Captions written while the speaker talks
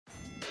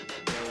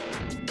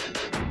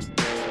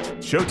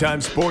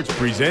Showtime Sports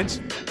presents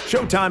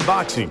Showtime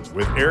Boxing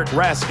with Eric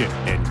Raskin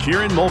and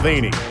Kieran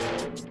Mulvaney.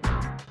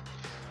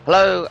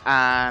 Hello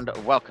and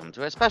welcome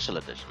to a special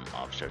edition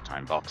of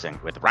Showtime Boxing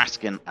with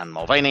Raskin and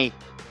Mulvaney,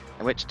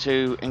 in which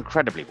two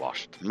incredibly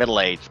washed,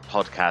 middle-aged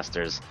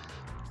podcasters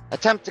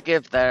attempt to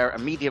give their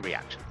immediate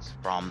reactions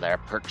from their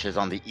perches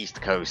on the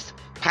East Coast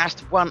past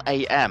 1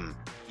 a.m.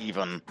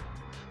 even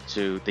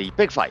to the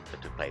big fight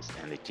that took place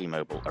in the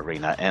T-Mobile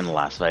Arena in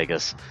Las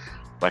Vegas,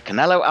 where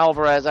Canelo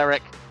Alvarez,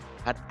 Eric,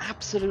 had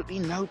absolutely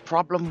no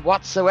problem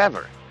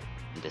whatsoever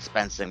in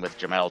dispensing with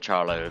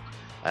Canelo-Charlo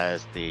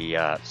as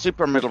the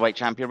super middleweight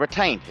champion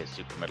retained his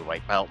super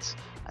middleweight belts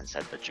and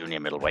sent the junior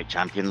middleweight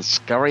champion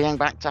scurrying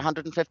back to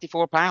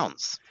 154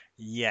 pounds.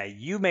 Yeah,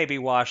 you may be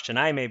washed and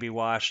I may be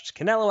washed.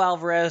 Canelo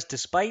Alvarez,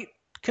 despite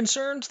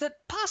concerns that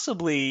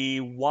possibly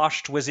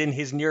washed was in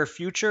his near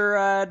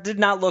future, did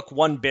not look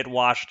one bit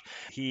washed.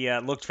 He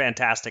looked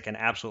fantastic and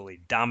absolutely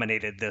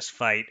dominated this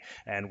fight,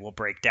 and we'll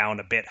break down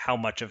a bit how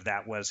much of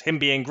that was him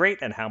being great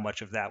and how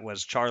much of that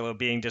was Charlo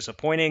being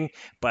disappointing.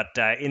 But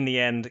in the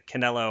end,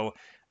 Canelo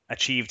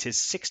achieved his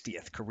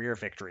 60th career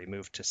victory,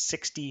 moved to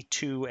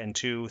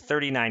 62-2,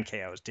 39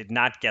 KOs, did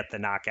not get the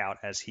knockout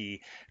as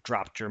he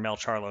dropped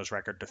Canelo-Charlo's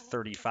record to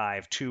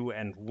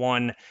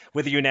 35-2-1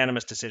 with a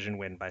unanimous decision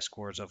win by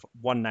scores of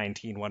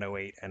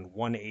 119-108 and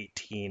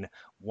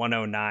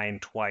 118-109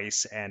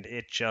 twice, and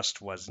it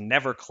just was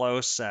never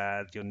close.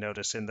 You'll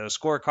notice in those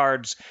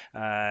scorecards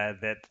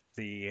that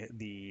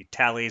the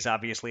tallies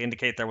obviously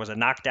indicate there was a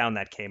knockdown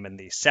that came in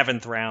the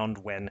 7th round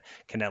when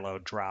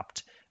Canelo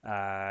dropped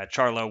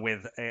Charlo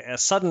with a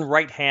sudden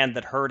right hand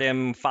that hurt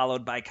him,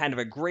 followed by kind of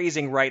a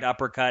grazing right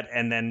uppercut,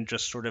 and then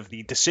just sort of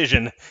the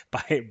decision by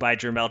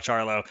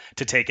Canelo-Charlo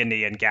to take a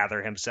knee and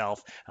gather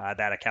himself.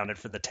 That accounted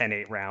for the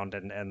 10-8 round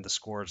and the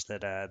scores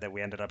that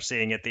we ended up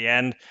seeing at the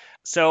end.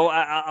 So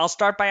I'll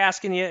start by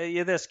asking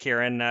you this,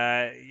 Kieran,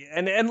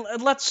 and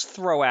let's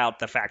throw out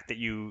the fact that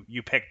you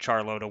picked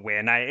Charlo to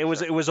win. It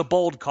was a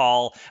bold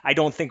call. I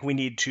don't think we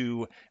need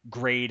to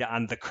grade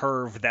on the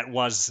curve that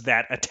was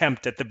that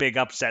attempt at the big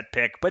upset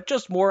pick, but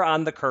just more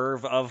on the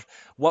curve of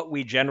what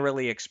we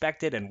generally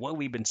expected and what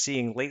we've been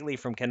seeing lately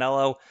from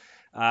Canelo.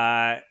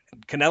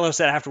 Canelo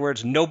said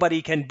afterwards,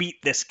 "Nobody can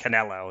beat this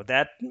Canelo."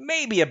 That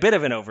may be a bit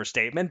of an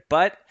overstatement,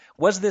 but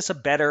was this a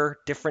better,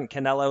 different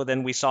Canelo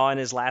than we saw in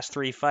his last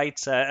 3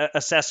 fights?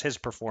 Assess his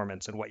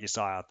performance and what you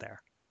saw out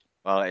there.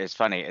 Well, it's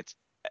funny.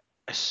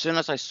 As soon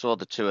as I saw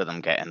the two of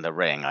them get in the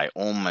ring, I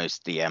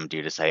almost DM'd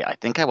you to say, I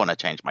think I want to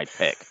change my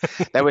pick.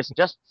 There was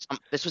just,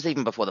 this was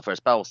even before the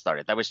first bell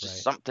started. There was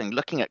just something,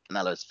 looking at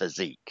Canelo's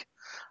physique.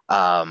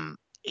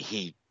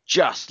 He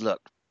just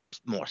looked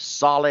more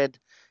solid.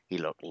 He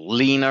looked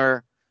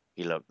leaner.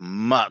 He looked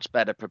much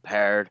better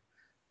prepared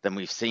than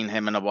we've seen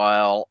him in a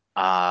while.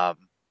 But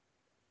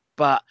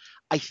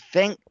I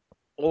think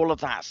all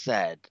of that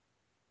said,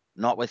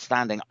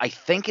 notwithstanding, I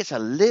think it's a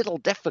little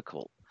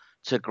difficult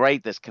to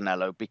grade this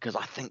Canelo because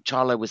I think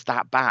Charlo was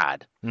that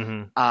bad.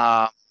 Mm-hmm.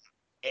 I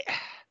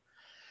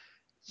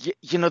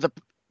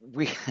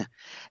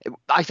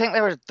think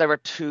there were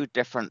 2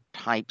 different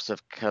types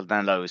of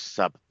Canelo's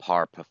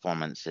subpar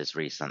performances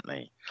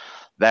recently.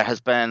 There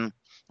has been,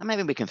 and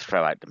maybe we can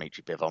throw out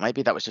Dimitri Bivol.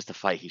 Maybe that was just a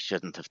fight he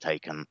shouldn't have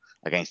taken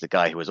against a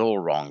guy who was all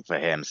wrong for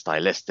him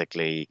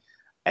stylistically,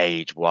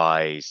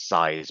 age-wise,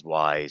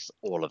 size-wise,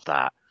 all of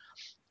that.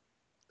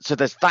 So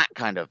there's that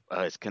kind of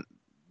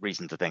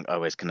reason to think,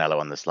 is Canelo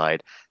on the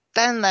slide?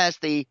 Then there's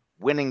the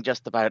winning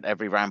just about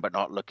every round but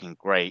not looking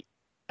great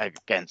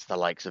against the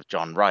likes of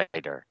John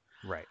Ryder.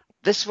 Right.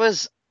 This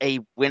was a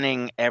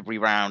winning every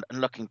round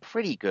and looking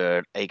pretty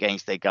good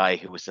against a guy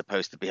who was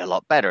supposed to be a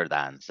lot better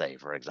than, say,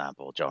 for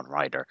example, John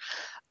Ryder.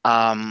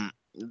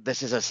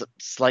 This is a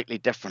slightly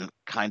different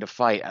kind of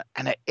fight,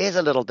 and it is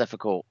a little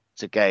difficult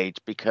to gauge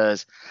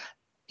because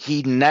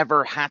he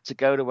never had to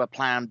go to a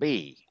plan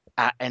B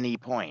at any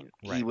point.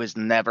 Right. He was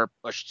never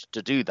pushed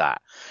to do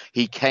that.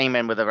 He came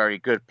in with a very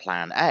good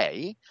plan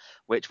A,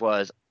 which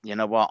was, you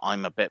know what,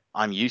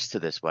 I'm used to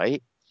this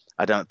weight.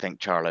 I don't think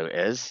Charlo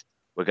is.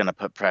 We're going to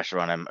put pressure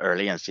on him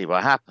early and see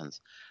what happens.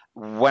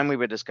 When we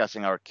were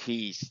discussing our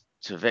keys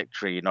to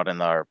victory, not in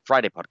our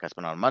Friday podcast,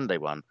 but on Monday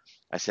one,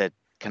 I said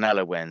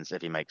Canelo wins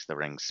if he makes the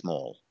ring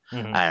small.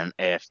 Mm-hmm. And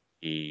if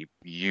he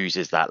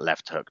uses that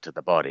left hook to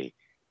the body.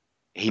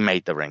 He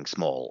made the ring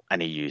small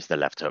and he used the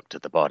left hook to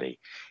the body.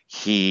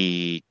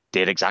 He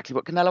did exactly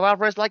what Canelo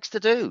Alvarez likes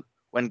to do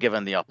when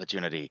given the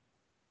opportunity.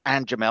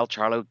 And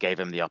Canelo-Charlo gave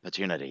him the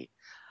opportunity.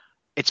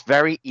 It's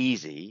very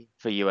easy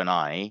for you and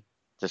I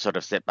to sort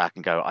of sit back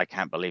and go, I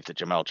can't believe that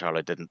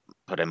Canelo-Charlo didn't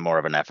put in more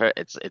of an effort.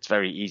 It's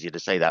very easy to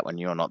say that when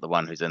you're not the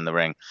one who's in the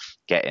ring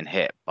getting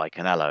hit by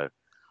Canelo.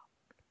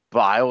 But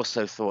I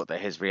also thought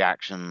that his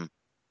reaction,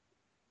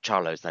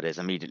 Charlo's that is,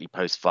 immediately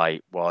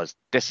post-fight was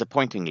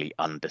disappointingly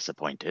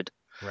undisappointed.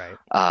 Right.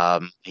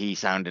 He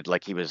sounded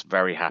like he was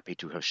very happy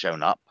to have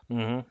shown up.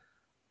 Mm-hmm.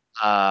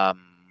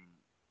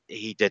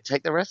 He did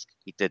take the risk.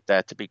 He did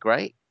dare to be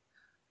great.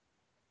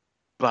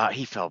 But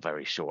he fell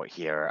very short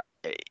here.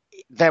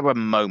 there were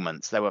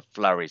moments, there were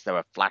flurries, there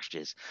were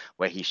flashes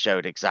where he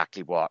showed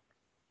exactly what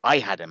I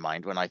had in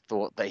mind when I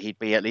thought that he'd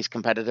be at least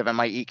competitive and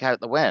might eke out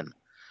the win.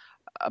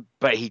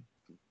 But he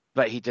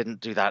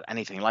didn't do that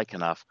anything like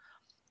enough.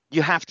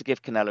 You have to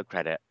give Canelo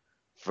credit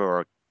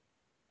for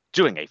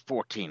doing a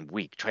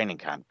 14-week training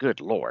camp, good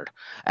Lord,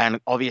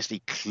 and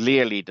obviously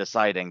clearly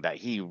deciding that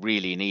he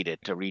really needed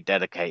to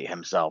rededicate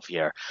himself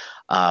here.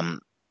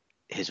 Um,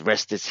 his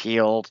wrist is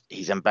healed.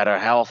 He's in better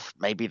health.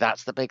 Maybe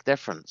that's the big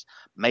difference.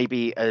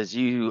 Maybe, as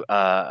you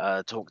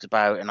talked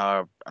about in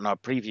our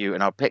preview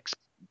in our picks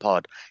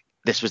pod,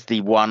 this was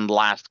the one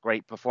last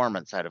great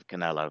performance out of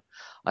Canelo.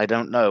 I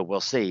don't know.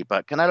 We'll see.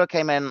 But Canelo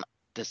came in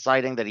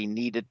deciding that he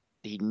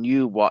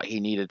knew what he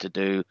needed to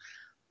do.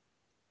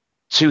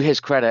 To his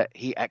credit,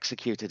 he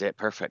executed it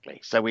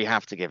perfectly. So we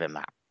have to give him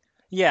that.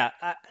 Yeah,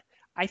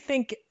 I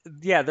think,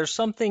 yeah, there's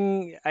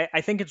something,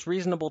 I think it's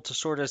reasonable to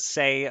sort of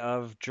say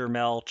of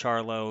Jermell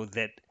Charlo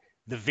that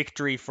the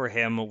victory for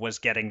him was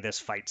getting this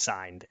fight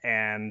signed.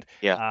 And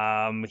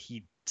Yeah.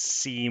 he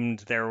seemed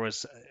there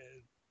was,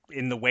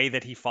 in the way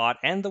that he fought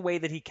and the way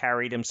that he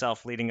carried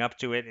himself leading up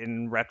to it,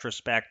 in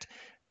retrospect,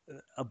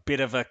 a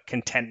bit of a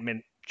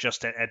contentment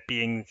just at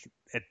being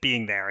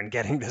there and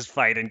getting this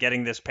fight and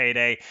getting this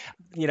payday.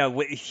 You know,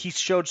 he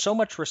showed so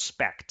much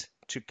respect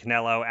to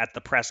Canelo at the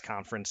press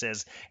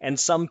conferences, and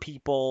some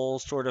people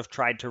sort of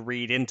tried to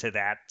read into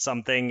that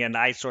something, and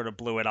I sort of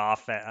blew it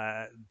off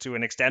to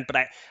an extent.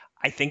 But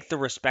I think the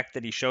respect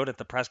that he showed at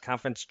the press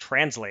conference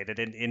translated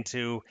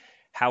into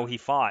how he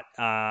fought.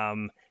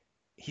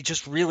 He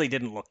just really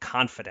didn't look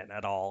confident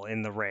at all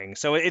in the ring.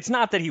 So it's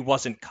not that he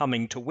wasn't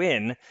coming to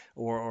win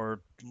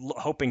or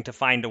hoping to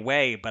find a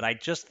way, but I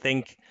just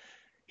think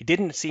he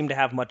didn't seem to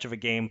have much of a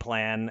game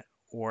plan,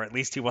 or at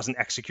least he wasn't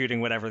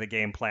executing whatever the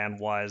game plan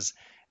was,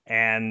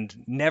 and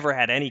never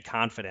had any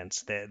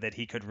confidence that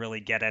he could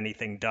really get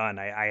anything done.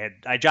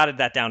 I jotted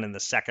that down in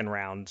the second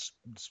round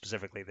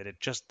specifically,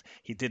 that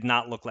he did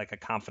not look like a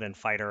confident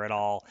fighter at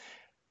all.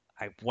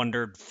 I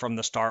wondered from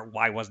the start,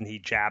 why wasn't he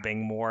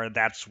jabbing more?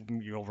 That's,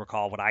 you'll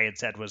recall, what I had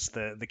said was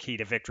the key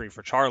to victory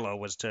for Charlo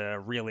was to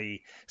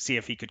really see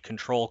if he could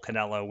control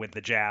Canelo with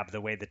the jab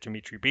the way that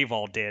Dimitri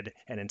Bivol did,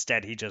 and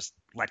instead he just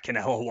let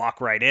Canelo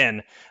walk right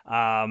in.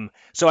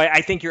 So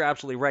I think you're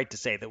absolutely right to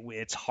say that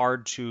it's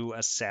hard to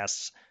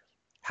assess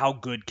how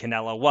good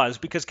Canelo was,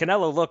 because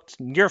Canelo looked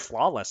near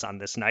flawless on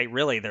this night.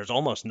 Really, there's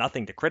almost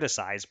nothing to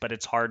criticize, but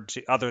it's hard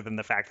to, other than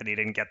the fact that he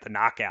didn't get the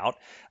knockout.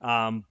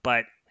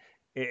 But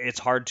it's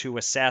hard to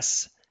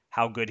assess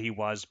how good he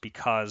was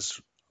because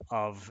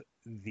of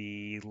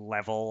the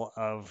level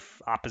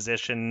of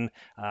opposition,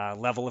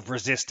 level of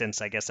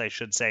resistance, I guess I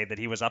should say, that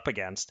he was up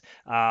against.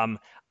 I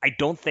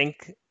don't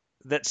think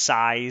that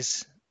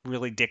size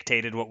really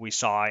dictated what we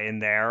saw in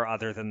there,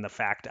 other than the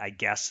fact, I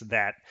guess,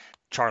 that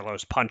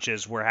Charlo's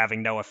punches were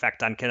having no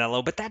effect on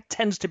Canelo, but that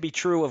tends to be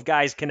true of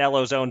guys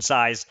Canelo's own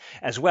size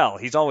as well.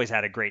 He's always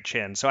had a great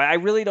chin. So I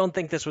really don't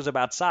think this was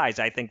about size.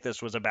 I think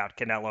this was about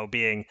Canelo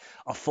being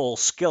a full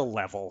skill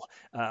level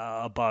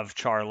above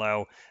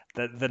Charlo.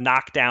 The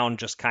knockdown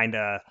just kind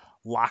of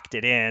locked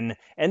it in.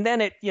 And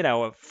then it,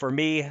 for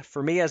me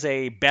as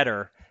a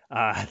bettor,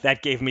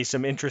 that gave me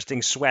some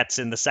interesting sweats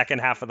in the second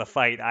half of the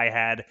fight. I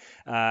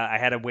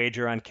had a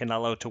wager on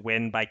Canelo to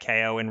win by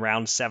KO in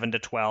rounds 7 to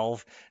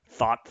 12.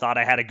 Thought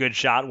I had a good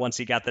shot once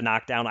he got the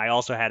knockdown. I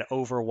also had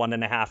over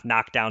 1.5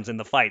 knockdowns in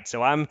the fight,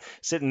 so I'm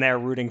sitting there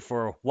rooting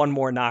for one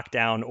more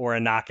knockdown or a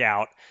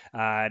knockout.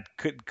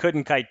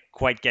 Couldn't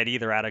quite get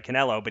either out of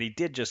Canelo, but he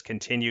did just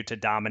continue to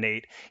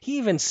dominate. He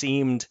even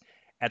seemed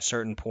at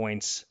certain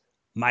points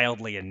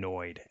mildly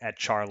annoyed at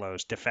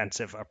Charlo's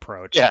defensive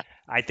approach. Yeah.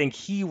 I think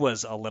he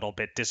was a little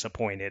bit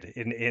disappointed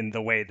in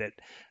the way that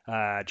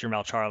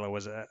Jermell Charlo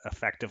was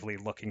effectively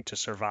looking to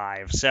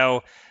survive.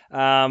 So,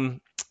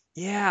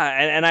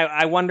 yeah, and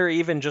I wonder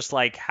even just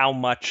like how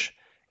much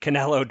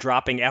Canelo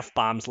dropping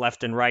F-bombs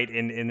left and right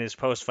in his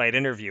post-fight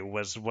interview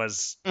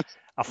was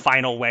a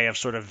final way of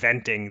sort of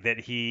venting that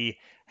he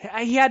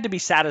had to be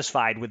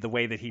satisfied with the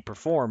way that he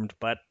performed,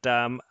 but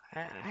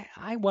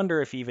I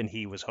wonder if even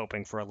he was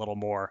hoping for a little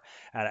more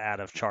out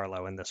of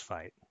Charlo in this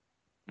fight.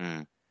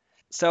 Mm.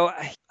 So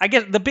I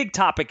guess the big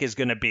topic is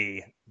going to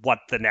be what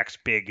the next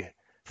big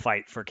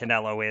fight for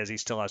Canelo is. He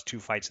still has 2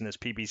 fights in this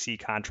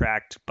PBC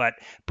contract, but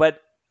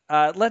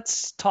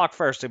let's talk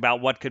first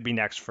about what could be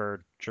next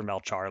for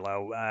Jermell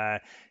Charlo.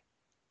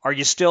 Are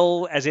you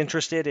still as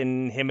interested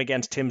in him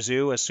against Tim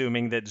Tszyu,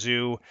 assuming that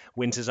Tszyu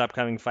wins his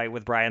upcoming fight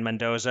with Brian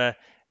Mendoza,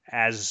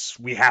 as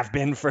we have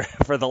been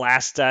for the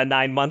last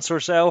 9 months or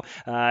so?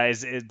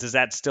 Does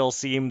that still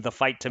seem the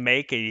fight to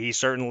make? He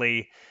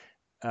certainly,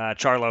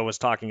 Charlo was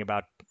talking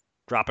about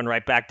dropping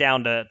right back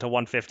down to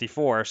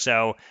 154.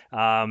 So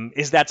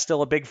is that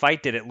still a big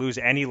fight? Did it lose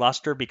any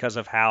luster because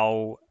of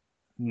how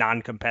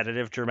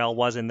non-competitive Jermell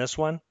was in this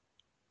one?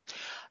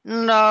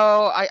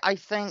 No, I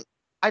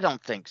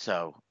don't think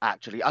so,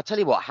 actually. I'll tell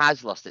you what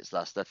has lost its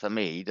luster for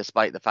me,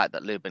 despite the fact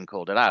that Lubin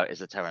called it out, is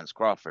the Terence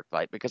Crawford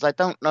fight, because I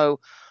don't know,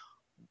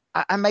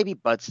 and maybe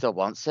Bud still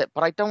wants it,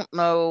 but I don't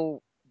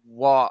know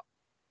what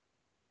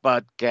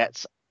Bud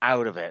gets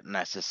out of it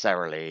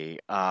necessarily.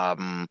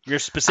 You're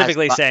As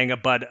specifically but saying a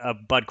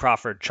Bud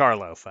Crawford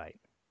Charlo fight.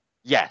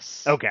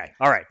 yes, Okay,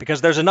 all right,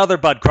 because there's another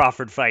Bud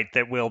Crawford fight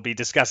that we'll be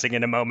discussing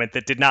in a moment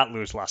that did not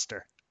lose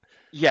luster.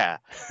 yeah,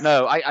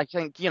 no, I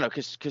think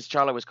because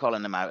Charlo was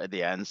calling him out at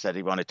the end, said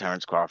he wanted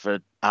Terence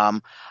Crawford.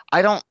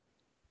 I don't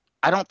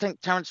I don't think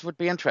Terence would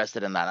be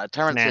interested in that.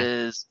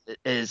 Terence Nah.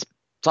 is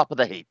top of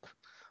the heap.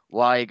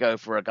 Why go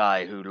for a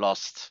guy who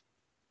lost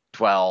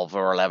 12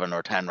 or 11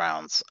 or 10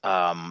 rounds?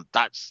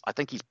 I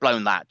think he's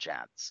blown that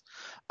chance.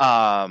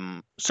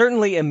 Um,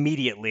 Certainly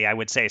immediately, I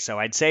would say so.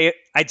 I'd say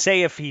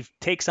if he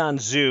takes on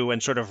Zoo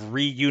and sort of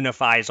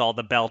reunifies all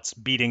the belts,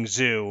 beating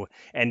Zoo,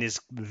 and is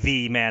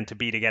the man to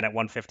beat again at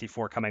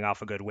 154, coming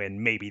off a good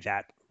win, maybe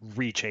that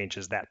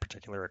rechanges that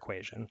particular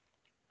equation.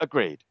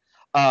 Agreed.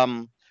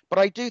 But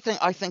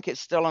I think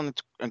it's still an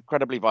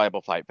incredibly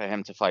viable fight for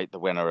him to fight the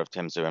winner of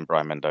Tim Tszyu and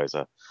Brian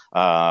Mendoza.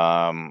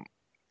 Um,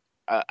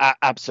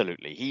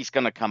 Absolutely, he's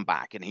going to come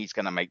back and he's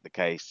going to make the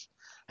case.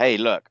 Hey,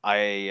 look,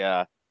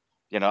 I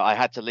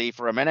had to leave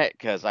for a minute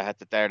because I had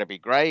to dare to be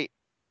great.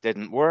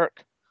 Didn't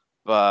work.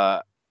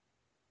 But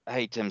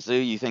hey, Tim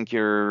Tszyu, you think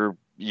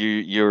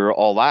you're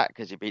all that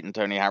because you've beaten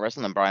Tony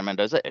Harrison and Brian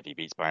Mendoza? If he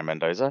beats Brian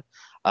Mendoza,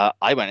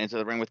 I went into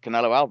the ring with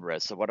Canelo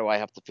Alvarez. So what do I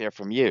have to fear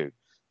from you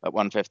at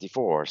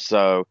 154?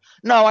 So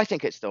no, I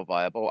think it's still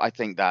viable. I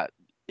think that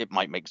it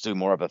might make Tszyu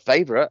more of a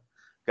favorite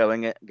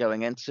going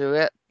into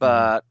it, Mhm.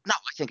 but no,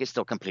 I think it's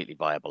still completely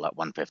viable at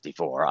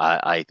 154.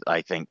 I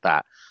think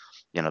that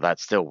that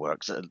still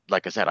works.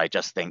 Like I said, I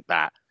just think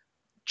that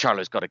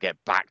Charlo's got to get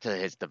back to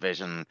his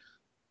division,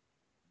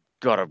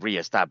 got to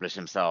reestablish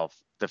himself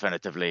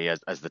definitively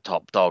as the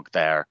top dog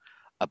there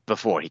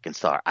before he can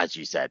start, as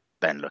you said,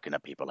 then looking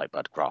at people like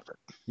Bud Crawford.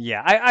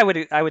 Yeah,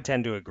 I would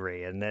tend to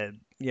agree, and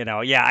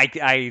yeah,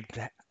 I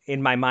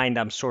in my mind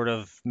I'm sort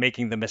of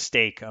making the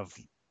mistake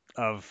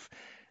of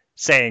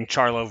saying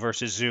Charlo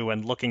versus Zoo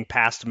and looking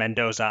past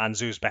Mendoza on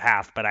Zoo's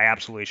behalf, but I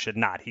absolutely should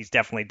not. He's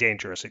definitely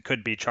dangerous. It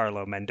could be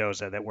Charlo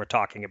Mendoza that we're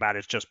talking about.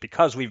 It's just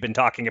because we've been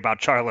talking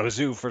about Charlo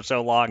Zoo for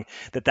so long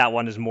that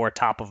one is more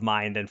top of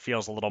mind and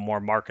feels a little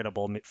more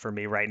marketable for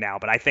me right now.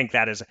 But I think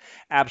that is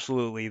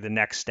absolutely the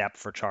next step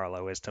for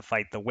Charlo is to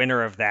fight the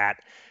winner of that,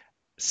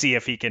 see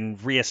if he can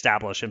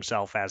reestablish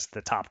himself as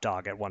the top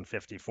dog at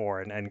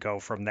 154 and go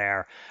from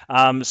there.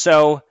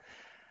 So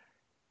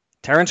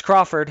Terence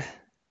Crawford,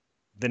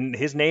 then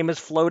his name is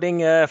floating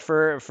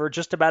for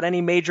just about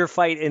any major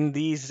fight in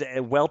these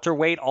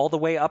welterweight all the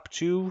way up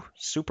to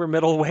super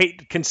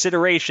middleweight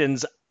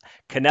considerations.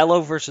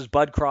 Canelo versus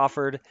Bud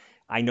Crawford.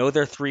 I know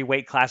they're 3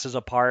 weight classes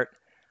apart.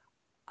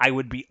 I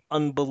would be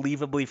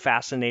unbelievably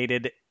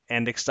fascinated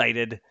and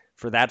excited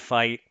for that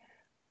fight.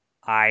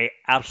 I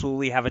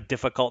absolutely have a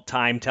difficult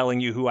time telling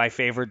you who I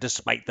favor,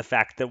 despite the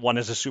fact that one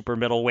is a super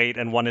middleweight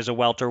and one is a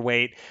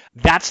welterweight.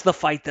 That's the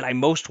fight that I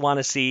most want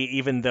to see,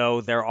 even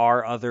though there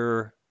are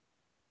other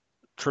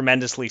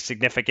tremendously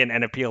significant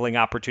and appealing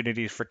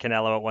opportunities for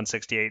Canelo at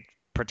 168,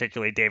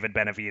 particularly David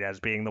Benavidez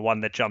being the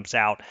one that jumps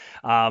out.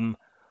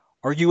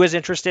 Are you as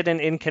interested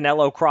in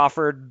Canelo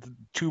Crawford,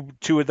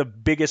 two of the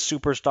biggest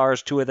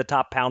superstars, two of the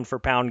top pound for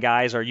pound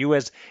guys? Are you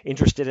as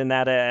interested in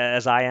that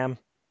as I am?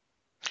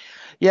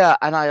 Yeah,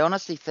 and I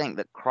honestly think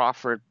that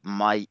Crawford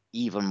might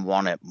even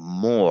want it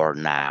more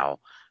now,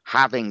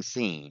 having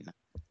seen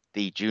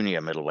the junior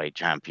middleweight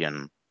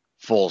champion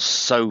fall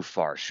so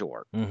far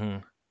short. Mm-hmm.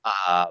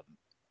 Uh,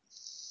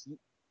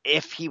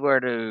 if he were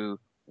to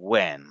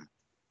win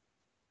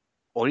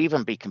or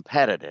even be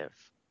competitive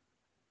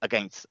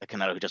against a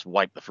Canelo who just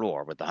wiped the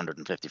floor with the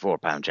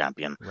 154-pound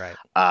champion, Right.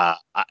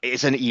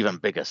 it's an even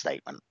bigger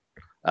statement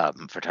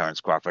for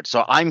Terence Crawford.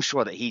 So I'm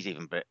sure that he's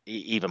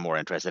even more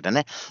interested in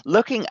it.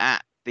 Looking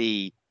at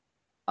the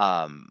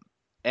um,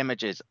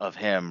 images of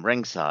him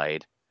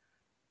ringside,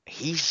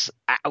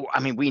 I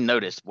mean, we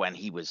noticed when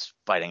he was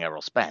fighting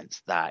Errol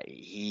Spence that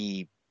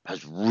he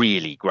has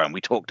really grown.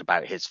 We talked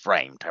about his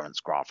frame, Terence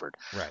Crawford,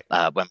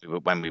 Right.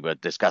 when we were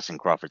discussing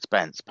Crawford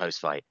Spence post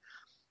fight.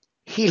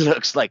 He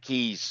looks like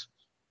he's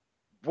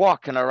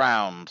walking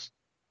around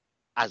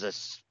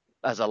as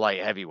a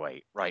light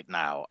heavyweight right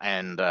now,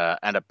 and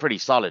a pretty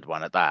solid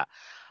one at that.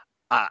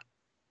 Uh,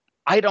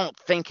 I don't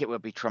think it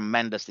would be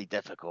tremendously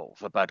difficult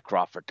for Bud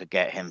Crawford to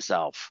get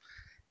himself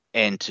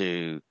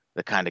into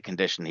the kind of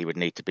condition he would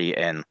need to be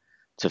in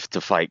to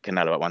fight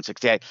Canelo at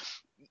 168.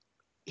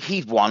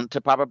 He'd want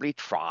to probably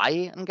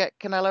try and get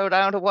Canelo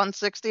down to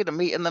 160 to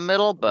meet in the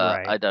middle, but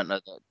Right. I don't know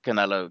that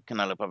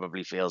Canelo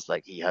probably feels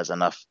like he has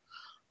enough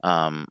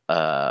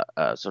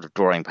sort of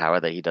drawing power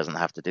that he doesn't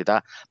have to do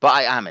that. But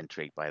I am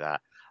intrigued by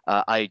that.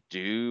 I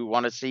do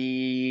want to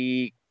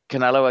see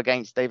Canelo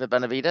against David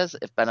Benavidez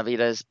if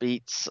Benavidez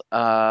beats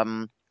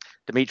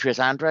Demetrius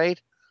Andrade.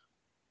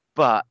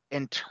 But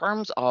in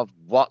terms of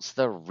what's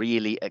the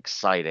really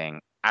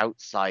exciting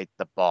outside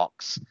the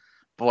box,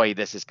 boy,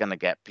 this is going to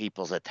get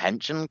people's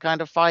attention kind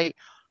of fight.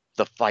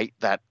 The fight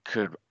that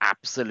could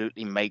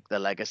absolutely make the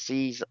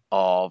legacies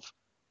of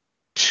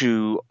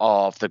two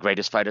of the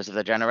greatest fighters of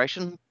the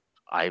generation.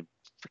 I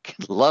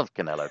freaking love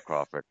Canelo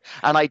Crawford,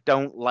 and I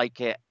don't like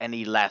it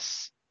any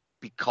less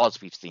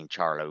because we've seen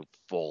Charlo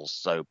fall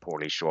so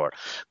poorly short.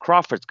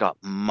 Crawford's got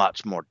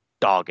much more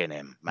dog in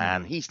him,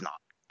 man. He's not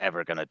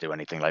ever going to do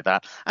anything like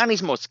that. And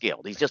he's more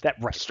skilled. He's just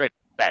straight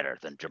better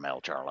than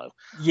Canelo-Charlo.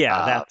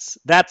 Yeah,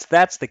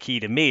 that's the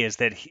key to me, is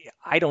that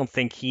I don't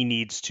think he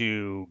needs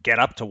to get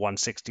up to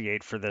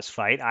 168 for this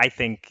fight. I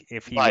think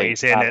if he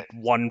weighs in at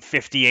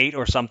 158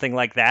 or something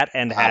like that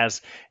and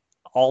has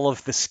all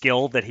of the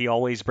skill that he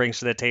always brings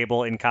to the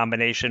table in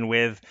combination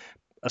with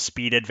a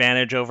speed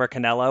advantage over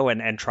Canelo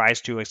and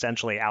tries to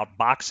essentially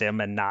outbox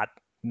him and not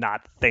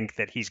think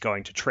that he's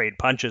going to trade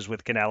punches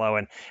with Canelo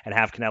and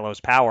have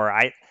Canelo's power,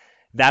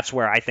 that's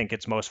where I think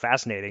it's most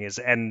fascinating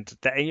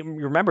you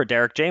remember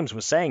Derek James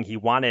was saying he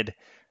wanted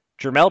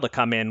Jermell to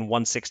come in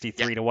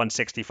 163 to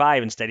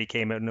 165. Instead, he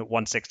came in at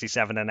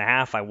 167 and a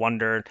half. I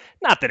wonder,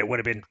 not that it would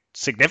have been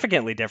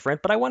significantly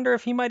different, but I wonder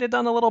if he might have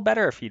done a little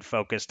better if he'd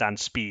focused on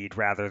speed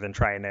rather than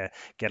trying to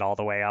get all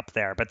the way up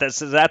there. But that's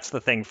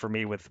the thing for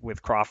me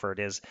with Crawford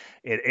is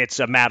it's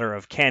a matter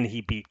of, can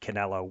he beat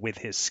Canelo with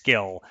his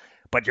skill?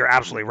 But you're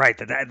absolutely right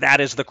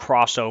that is the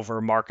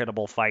crossover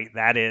marketable fight.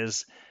 That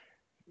is,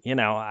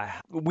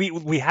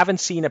 we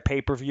haven't seen a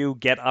pay-per-view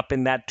get up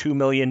in that 2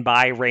 million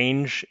buy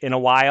range in a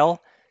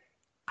while.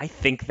 I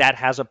think that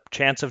has a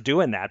chance of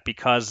doing that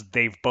because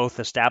they've both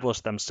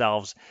established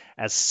themselves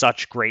as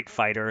such great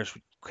fighters.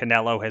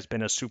 Canelo has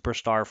been a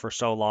superstar for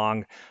so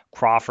long.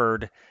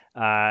 Crawford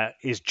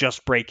is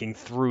just breaking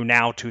through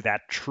now to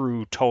that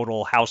true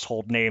total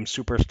household name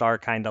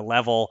superstar kind of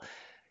level.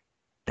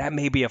 That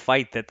may be a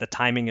fight that the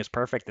timing is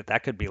perfect,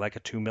 that could be like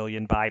a 2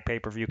 million buy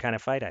pay-per-view kind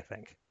of fight, I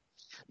think.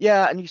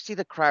 Yeah, and you see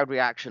the crowd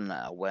reaction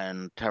now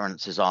when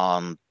Terence is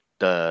on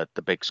the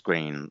big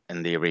screen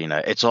in the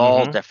arena. It's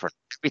all different.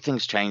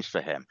 Everything's changed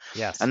for him.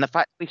 Yes. And the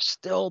fact we've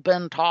still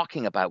been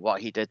talking about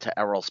what he did to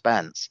Errol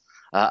Spence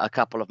a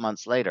couple of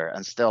months later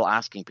and still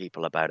asking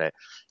people about it.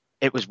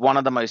 It was one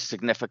of the most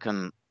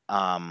significant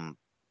and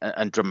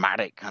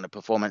dramatic kind of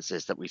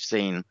performances that we've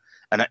seen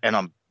and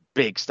on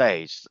big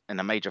stage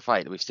in a major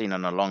fight that we've seen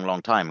in a long,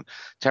 long time.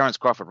 Terence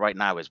Crawford right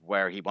now is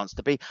where he wants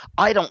to be.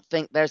 I don't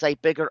think there's a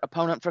bigger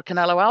opponent for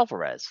Canelo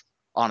Alvarez,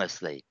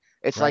 honestly.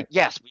 It's like,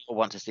 yes, we all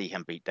want to see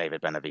him beat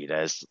David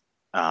Benavidez,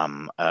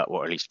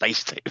 or at least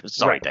face David.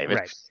 Sorry, David.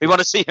 We want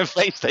to see him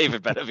face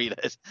David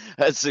Benavidez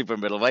at super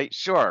middleweight,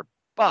 sure.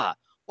 But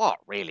what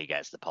really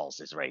gets the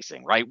pulses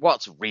racing, right?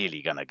 What's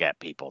really going to get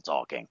people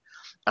talking?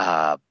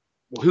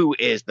 Who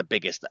is the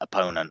biggest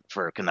opponent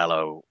for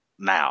Canelo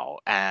now?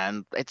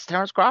 And it's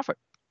Terence Crawford.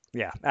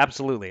 Yeah,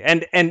 absolutely.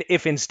 And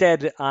if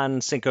instead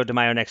on Cinco de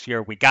Mayo next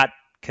year we got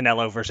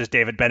Canelo versus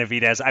David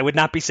Benavidez, I would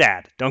not be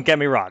sad. Don't get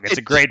me wrong. It's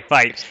a great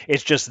fight.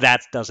 It's just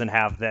that doesn't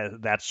have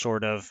that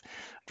sort of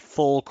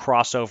full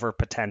crossover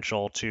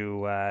potential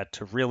to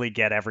really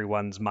get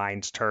everyone's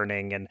minds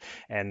turning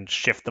and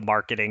shift the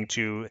marketing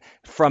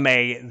from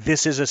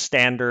this is a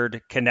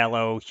standard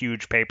Canelo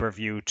huge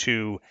pay-per-view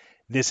to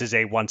this is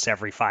a once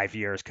every 5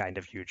 years kind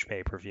of huge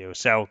pay-per-view.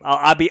 So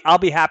I'll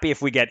be happy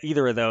if we get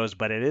either of those,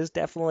 but it is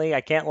definitely,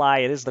 I can't lie,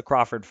 it is the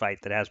Crawford fight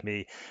that has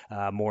me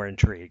more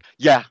intrigued.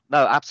 Yeah, no,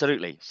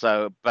 absolutely.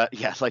 So, but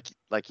yes,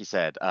 like you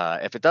said,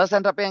 if it does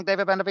end up being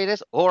David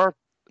Benavidez, or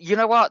you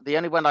know what, the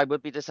only one I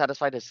would be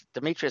dissatisfied is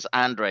Demetrius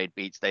Andrade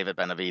beats David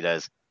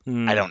Benavidez.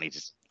 I don't need to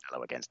see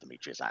Canelo against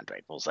Demetrius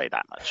Andrade. We'll say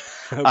that much.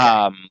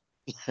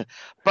 Okay.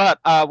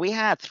 But we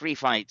had 3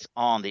 fights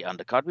on the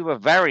undercard. We were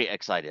very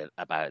excited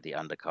about the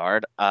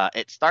undercard.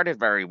 It started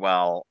very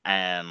well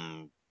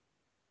and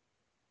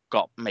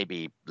got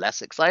maybe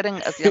less exciting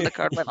as the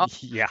undercard went on.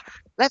 Yeah.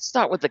 Let's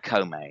start with the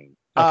co-main.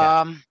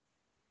 Okay.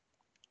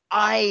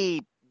 I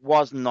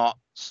was not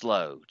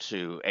slow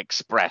to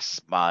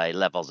express my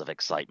levels of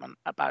excitement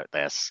about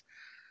this.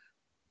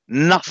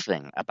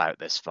 Nothing about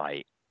this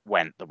fight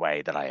went the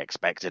way that I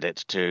expected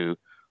it to,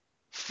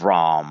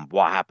 from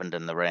what happened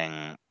in the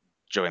ring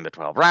during the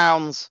 12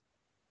 rounds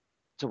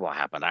to what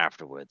happened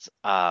afterwards.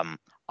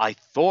 I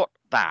thought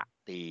that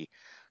the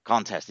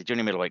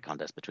junior middleweight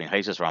contest between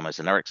Jesus Ramos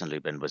and Erickson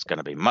Lubin was going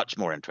to be much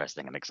more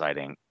interesting and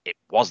exciting. It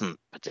wasn't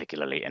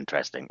particularly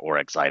interesting or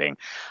exciting.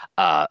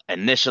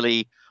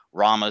 Initially,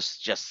 Ramos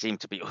just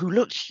seemed to be, who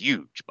looked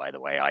huge, by the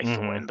way, I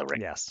thought, in the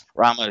ring. Yes.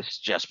 Ramos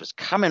just was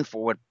coming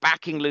forward,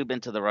 backing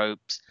Lubin to the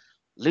ropes.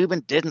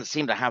 Lubin didn't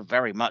seem to have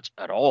very much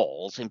at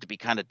all, seemed to be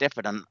kind of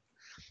diffident.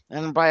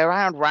 And by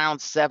around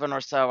round 7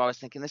 or so, I was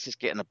thinking, this is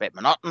getting a bit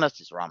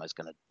monotonous. Is Ramos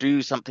going to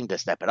do something to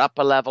step it up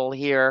a level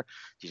here?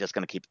 He's just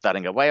going to keep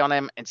thudding away on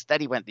him.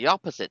 Instead, he went the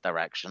opposite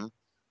direction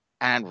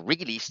and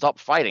really stopped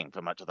fighting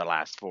for much of the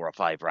last 4 or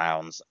 5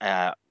 rounds.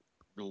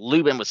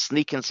 Lubin was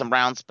sneaking some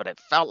rounds, but it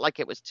felt like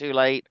it was too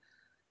late.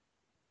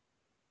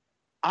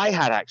 I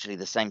had actually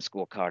the same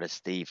scorecard as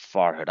Steve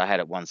Farhood. I had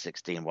it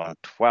 116,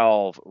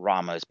 112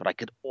 Ramos, but I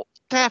could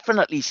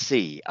definitely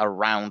see a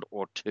round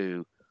or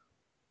 2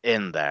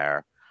 in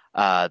there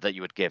that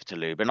you would give to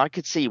Lubin. I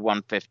could see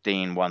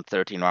 115,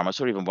 113 Ramos,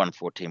 or even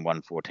 114,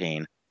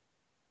 114.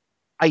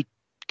 I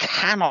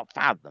cannot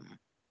fathom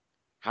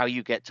how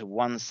you get to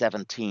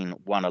 117,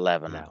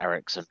 111, No.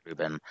 Erickson,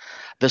 Rubin.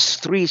 There's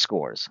three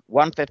scores: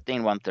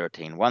 115,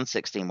 113,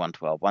 116,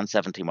 112,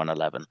 117,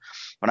 111.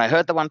 When I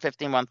heard the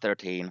 115,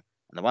 113 and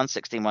the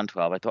 116,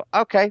 112, I thought,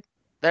 okay,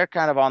 they're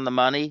kind of on the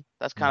money.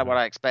 That's kind of what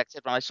I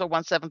expected. When I saw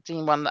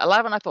 117,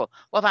 111, I thought,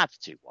 well, that's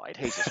too wide.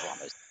 Jesus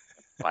Ramos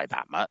by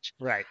that much.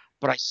 Right.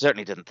 But I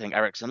certainly didn't think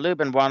Erickson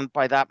Lubin won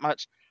by that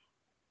much.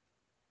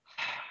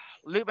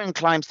 Lubin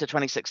climbs to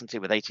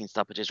 26-2 with 18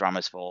 stoppages.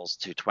 Ramos falls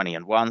to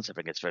 20-1,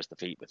 suffering his first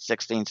defeat with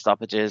 16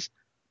 stoppages.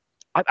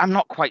 I'm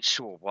not quite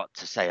sure what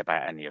to say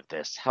about any of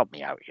this. Help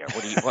me out here.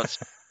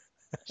 What's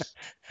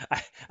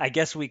I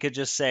guess we could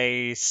just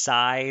say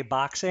Psy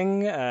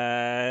boxing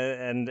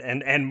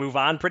and move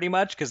on pretty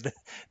much, because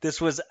this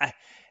was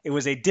it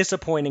was a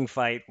disappointing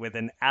fight with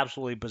an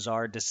absolutely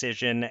bizarre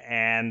decision,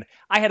 and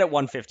I had it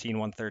 115,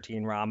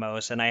 113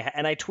 Ramos, and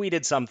I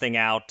tweeted something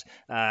out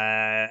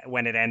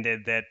when it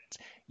ended that,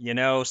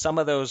 some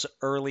of those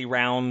early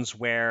rounds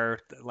where,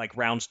 like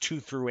rounds 2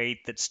 through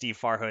 8, that Steve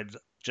Farhood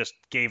just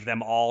gave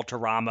them all to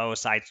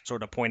Ramos. I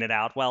sort of pointed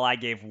out, well, I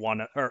gave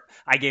one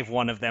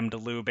of them to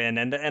Lubin,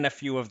 and a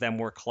few of them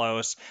were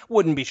close.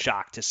 Wouldn't be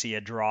shocked to see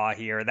a draw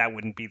here. That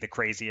wouldn't be the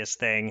craziest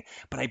thing.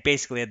 But I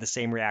basically had the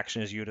same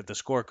reaction as you to the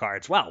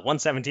scorecards. Wow,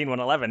 117,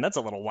 111. That's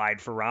a little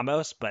wide for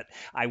Ramos, but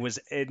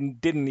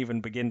it didn't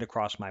even begin to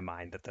cross my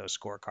mind that those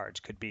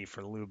scorecards could be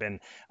for Lubin.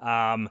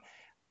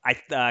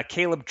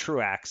 Caleb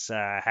Truax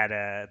had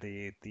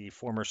the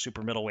former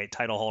super middleweight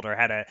title holder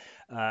had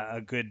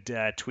a good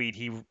tweet.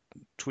 He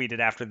tweeted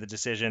after the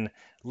decision,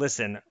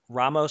 "Listen,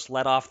 Ramos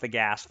let off the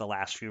gas the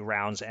last few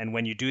rounds, and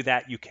when you do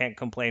that, you can't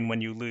complain when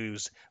you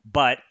lose.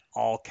 But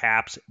all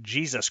caps,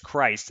 Jesus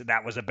Christ,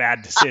 that was a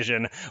bad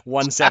decision.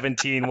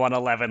 117,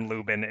 111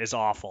 Lubin is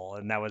awful."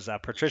 And that was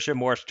Patricia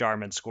Morse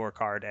Jarman's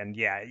scorecard. And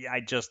yeah,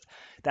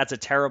 that's a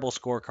terrible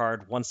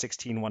scorecard.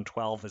 116,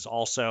 112 is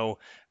also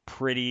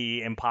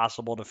pretty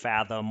impossible to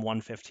fathom.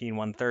 115,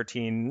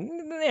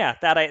 113, yeah,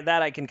 that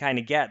I can kind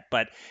of get.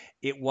 But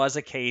it was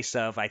a case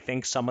of, I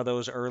think, some of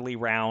those early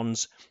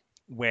rounds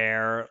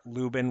where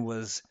Lubin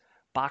was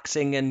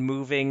boxing and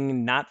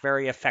moving not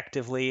very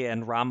effectively,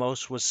 and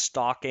Ramos was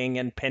stalking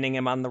and pinning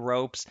him on the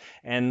ropes,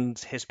 and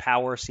his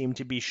power seemed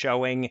to be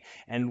showing,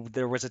 and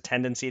there was a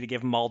tendency to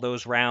give him all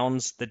those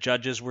rounds. The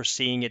judges were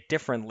seeing it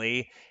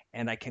differently,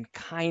 and I can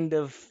kind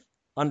of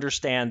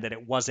understand that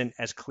it wasn't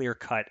as clear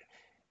cut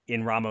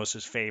in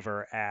Ramos's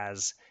favor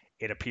as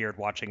it appeared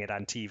watching it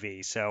on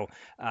TV. So,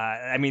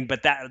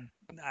 but that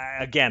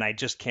again, I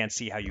just can't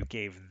see how you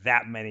gave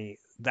that many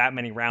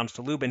rounds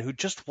to Lubin, who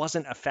just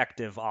wasn't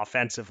effective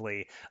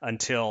offensively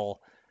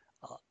until.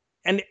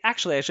 And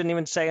actually, I shouldn't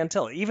even say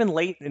until. Even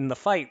late in the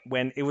fight,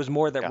 when it was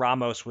more that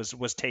Ramos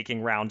was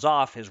taking rounds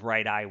off, his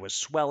right eye was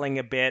swelling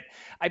a bit.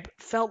 I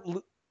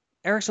felt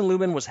Erickson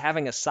Lubin was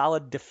having a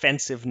solid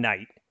defensive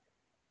night,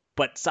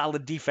 but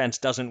solid defense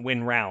doesn't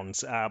win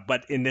rounds.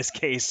 But in this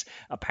case,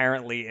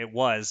 apparently it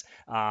was.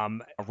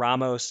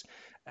 Ramos,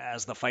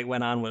 as the fight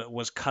went on,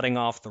 was cutting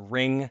off the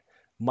ring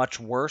much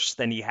worse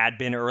than he had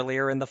been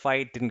earlier in the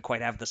fight. Didn't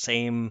quite have the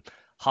same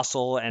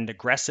hustle and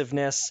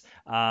aggressiveness.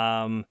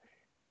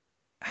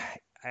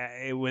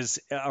 It was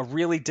a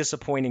really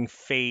disappointing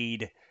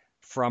fade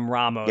from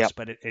Ramos,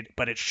 but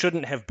it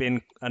shouldn't have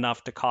been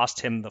enough to cost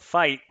him the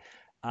fight.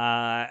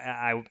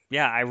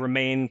 I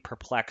remain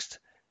perplexed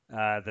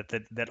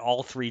that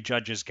all three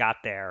judges got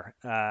there.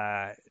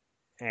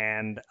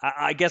 And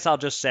I guess I'll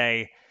just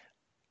say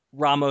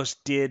Ramos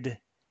did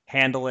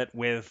handle it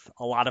with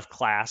a lot of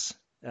class.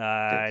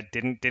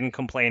 Didn't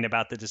complain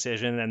about the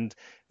decision, and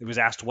he was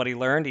asked what he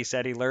learned. He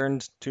said he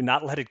learned to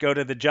not let it go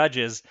to the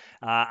judges.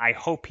 I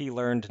hope he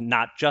learned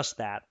not just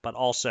that, but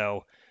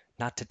also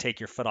not to take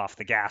your foot off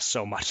the gas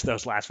so much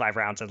those last 5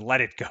 rounds and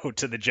let it go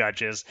to the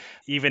judges.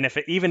 Even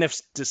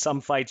if to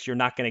some fights you're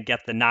not going to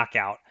get the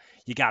knockout,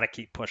 you got to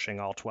keep pushing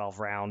all 12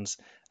 rounds.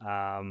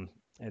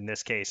 In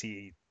this case,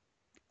 he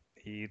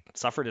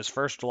suffered his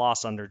first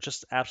loss under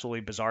just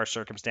absolutely bizarre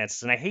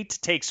circumstances. And I hate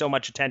to take so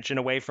much attention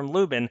away from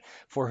Lubin,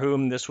 for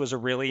whom this was a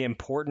really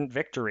important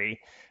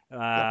victory.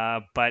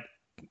 But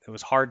it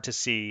was hard to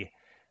see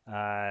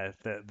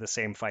the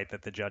same fight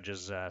that the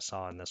judges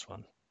saw in this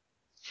one.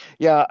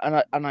 Yeah,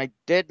 and I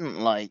didn't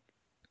like,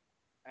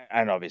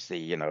 and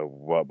obviously,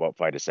 what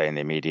fighters say in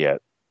the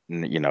immediate,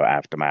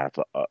 aftermath.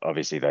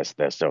 Obviously,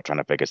 they're still trying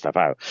to figure stuff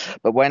out.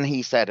 But when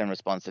he said in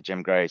response to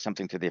Jim Gray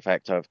something to the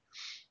effect of,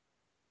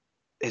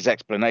 his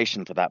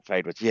explanation for that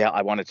fade was,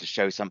 I wanted to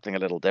show something a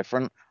little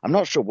different. I'm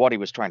not sure what he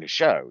was trying to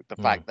show. The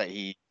fact that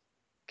he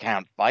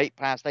can't fight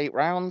past 8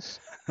 rounds.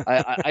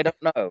 I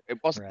don't know. It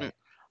wasn't. Right.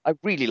 I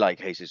really like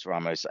Jesus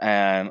Ramos,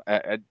 and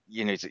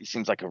he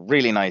seems like a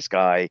really nice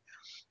guy,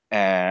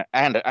 and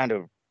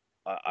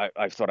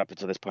I've thought up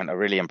until this point a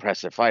really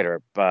impressive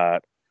fighter.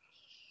 But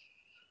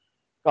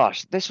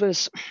gosh, this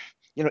was,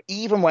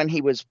 even when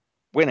he was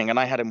winning, and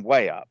I had him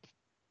way up.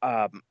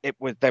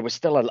 There was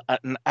still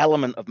an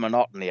element of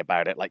monotony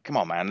about it. Like, come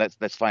on, man,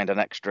 let's find an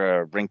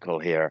extra wrinkle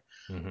here.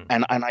 Mm-hmm.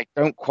 And I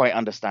don't quite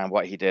understand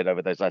what he did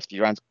over those last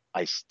few rounds.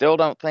 I still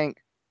don't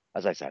think,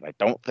 as I said, I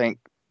don't think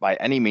by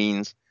any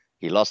means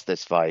he lost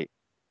this fight,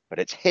 but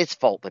it's his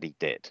fault that he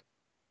did.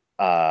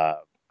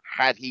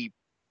 Had he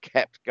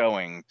kept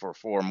going for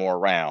 4 more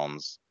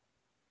rounds,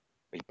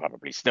 he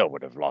probably still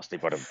would have lost. He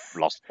would have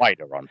lost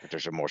wider on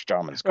Patricia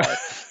Moore-Starman's card.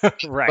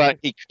 Right. But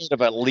he could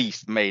have at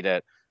least made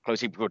it close.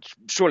 He would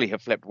surely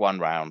have flipped one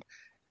round.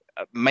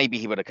 Maybe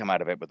he would have come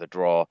out of it with a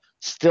draw.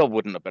 Still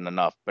wouldn't have been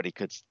enough, but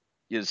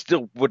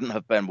still wouldn't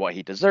have been what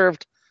he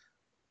deserved,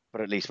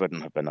 but at least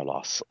wouldn't have been a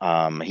loss.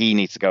 He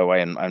needs to go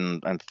away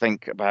and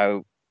think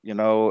about,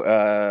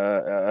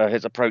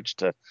 his approach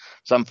to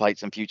some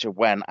fights in future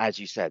when, as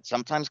you said,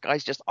 sometimes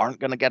guys just aren't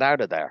going to get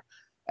out of there.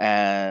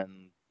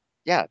 And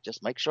yeah,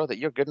 just make sure that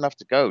you're good enough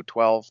to go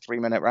 12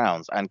 3-minute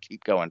rounds and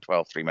keep going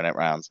 12 3-minute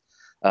rounds.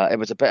 It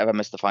was a bit of a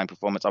mystifying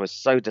performance. I was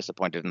so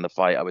disappointed in the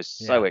fight. I was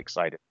so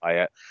excited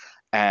by it.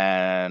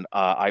 And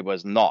I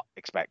was not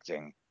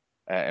expecting,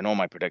 in all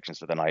my predictions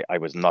for the night, I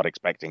was not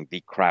expecting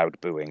the crowd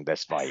booing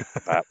this fight.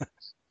 That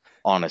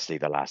honestly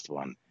the last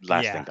thing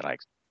that I.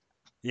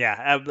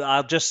 Yeah,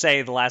 I'll just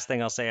say the last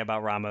thing I'll say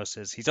about Ramos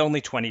is he's only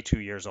 22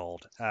 years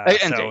old.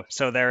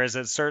 So there is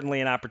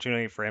certainly an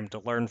opportunity for him to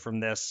learn from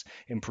this,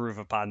 improve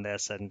upon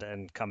this,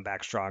 and come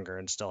back stronger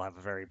and still have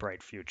a very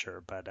bright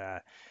future. But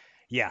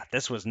yeah,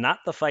 this was not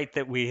the fight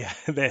that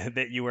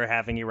that you were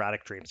having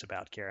erotic dreams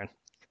about, Kieran.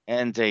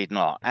 Indeed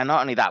not. And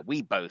not only that,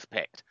 we both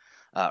picked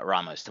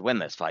Ramos to win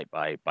this fight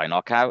by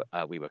knockout.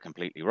 We were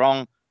completely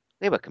wrong.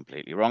 They were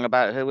completely wrong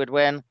about who would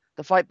win.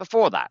 The fight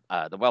before that,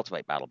 the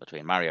welterweight battle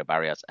between Mario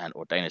Barrios and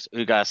Ordenis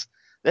Ugas,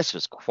 this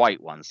was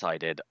quite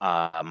one-sided.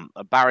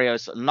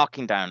 Barrios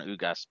knocking down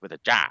Ugas with a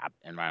jab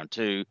in round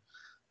 2.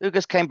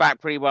 Ugas came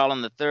back pretty well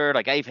in the third.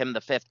 I gave him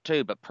the fifth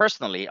too, but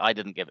personally, I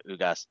didn't give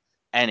Ugas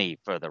any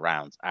further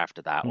rounds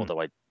after that,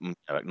 although I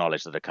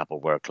acknowledge that a couple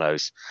were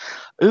close.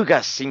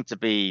 Ugas seemed to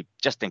be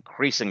just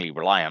increasingly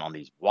reliant on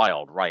these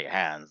wild right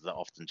hands that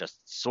often just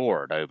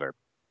soared over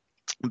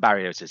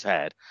Barrios'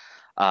 head.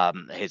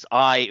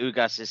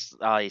 Ugas's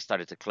eye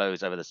started to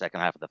close over the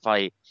second half of the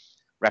fight.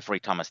 Referee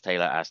Thomas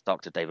Taylor asked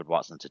Dr. David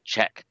Watson to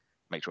check,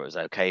 make sure it was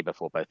okay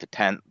before the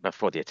 10th,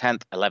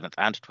 11th,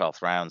 and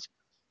 12th rounds.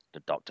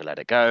 The doctor let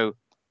it go.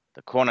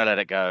 The corner let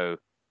it go.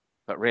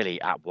 But really,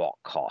 at what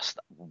cost?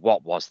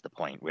 What was the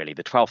point, really?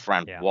 The 12th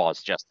round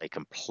was just a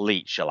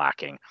complete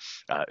shellacking.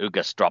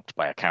 Ugas dropped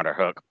by a counter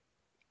hook,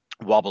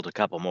 wobbled a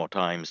couple more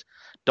times,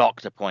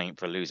 docked a point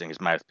for losing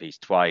his mouthpiece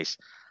twice,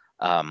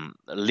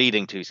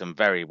 leading to some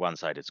very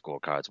one-sided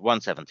scorecards,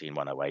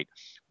 117-108,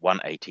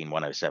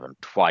 118-107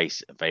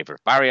 twice in favor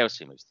of Barrios,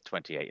 who moves to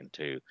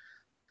 28-2.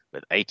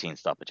 With 18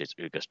 stoppages,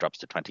 Ugas drops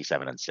to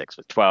 27-6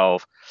 with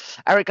 12.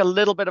 Eric, a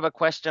little bit of a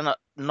question,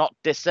 not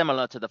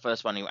dissimilar to the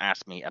first one you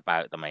asked me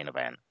about the main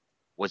event.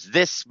 Was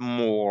this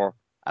more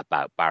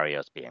about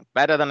Barrios being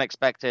better than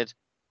expected,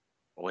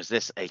 or was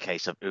this a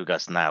case of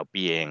Ugas now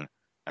being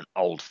an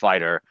old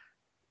fighter?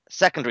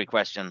 Secondary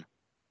question,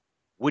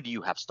 would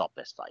you have stopped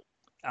this fight?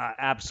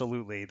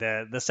 Absolutely.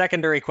 The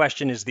secondary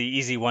question is the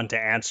easy one to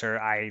answer.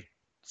 I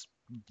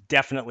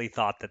definitely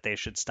thought that they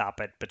should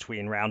stop it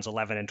between rounds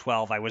 11 and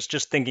 12. I was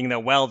just thinking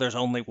that, well, there's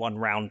only one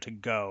round to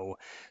go,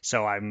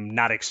 so I'm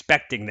not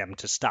expecting them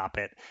to stop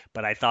it,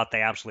 but I thought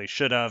they absolutely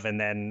should have, and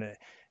then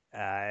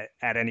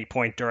at any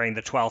point during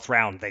the 12th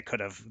round, they could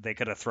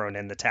have thrown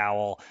in the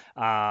towel.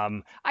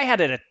 I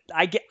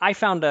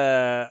found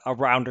a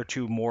round or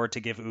two more to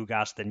give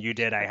Ugas than you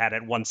did. I had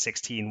it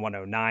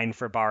 116-109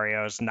 for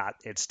Barrios.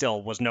 It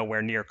still was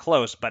nowhere near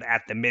close, but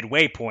at the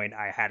midway point,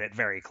 I had it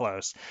very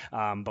close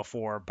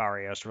before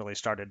Barrios really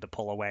started to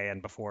pull away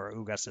and before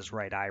Ugas's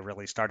right eye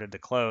really started to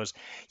close.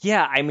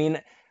 Yeah, I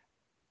mean,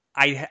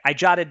 I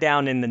jotted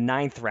down in the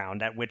 9th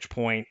round, at which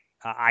point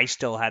I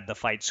still had the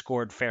fight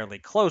scored fairly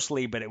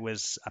closely, but it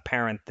was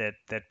apparent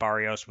that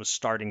Barrios was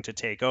starting to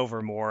take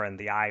over more and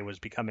the eye was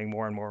becoming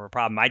more and more of a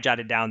problem. I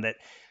jotted down that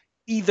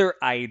either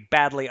I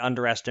badly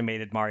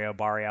underestimated Mario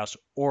Barrios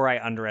or I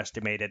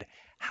underestimated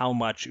how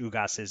much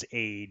Ugas's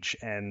age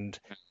and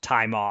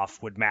time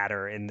off would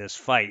matter in this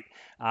fight.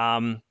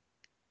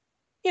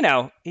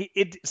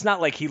 It's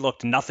not like he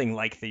looked nothing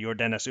like the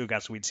Yordenis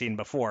Ugas we'd seen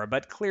before,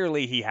 but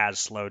clearly he has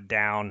slowed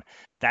down.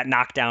 That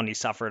knockdown he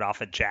suffered off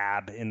a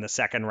jab in the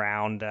second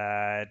round,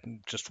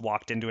 just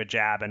walked into a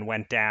jab and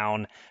went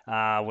down,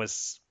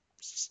 was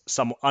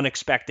some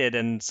unexpected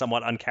and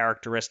somewhat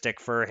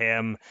uncharacteristic for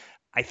him.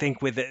 I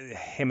think with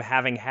him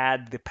having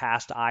had the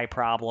past eye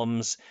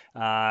problems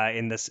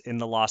in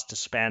the loss to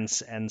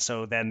Spence, and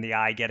so then the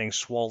eye getting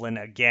swollen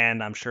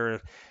again, I'm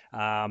sure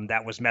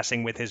that was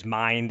messing with his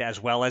mind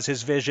as well as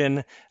his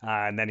vision.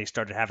 And then he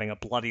started having a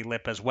bloody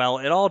lip as well.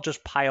 It all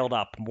just piled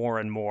up more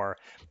and more,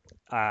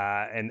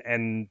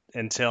 and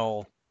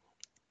until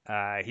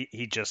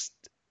he just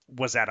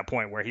was at a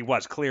point where he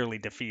was clearly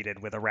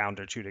defeated with a round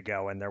or two to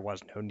go, and there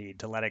was no need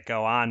to let it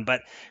go on.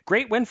 But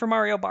great win for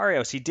Mario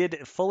Barrios. He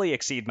did fully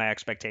exceed my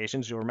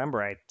expectations. You'll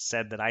remember I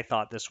said that I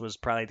thought this was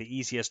probably the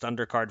easiest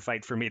undercard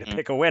fight for me to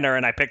pick a winner,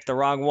 and I picked the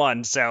wrong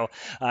one. So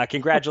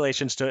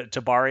congratulations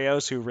to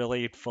Barrios, who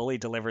really fully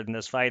delivered in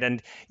this fight,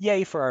 and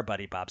yay for our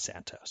buddy Bob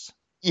Santos.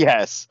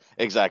 Yes,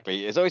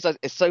 exactly.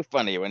 It's so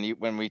funny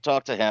when we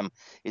talk to him.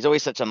 He's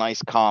always such a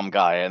nice, calm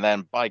guy, and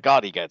then by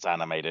God, he gets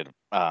animated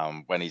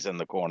when he's in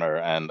the corner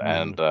Hmm.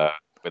 and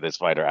with his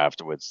fighter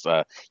afterwards.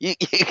 You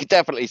can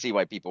definitely see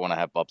why people want to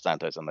have Bob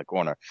Santos in the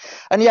corner.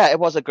 And yeah, it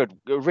was a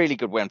really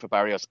good win for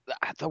Barrios.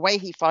 The way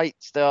he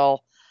fights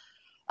still,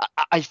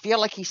 I feel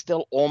like he's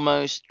still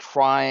almost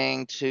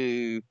trying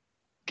to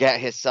get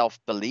his self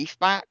belief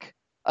back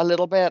a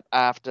little bit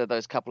after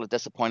those couple of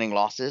disappointing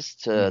losses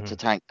Hmm. to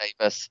Tank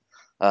Davis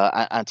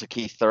and to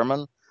Keith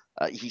Thurman.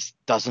 He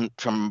doesn't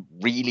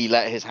really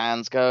let his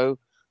hands go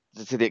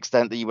to the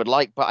extent that you would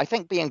like. But I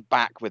think being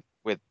back with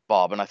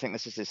Bob, and I think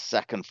this is his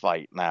second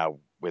fight now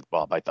with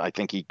Bob. I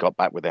think he got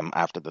back with him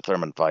after the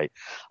Thurman fight.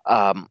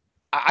 Um,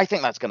 I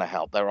think that's going to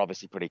help. They're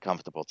obviously pretty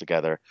comfortable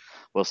together.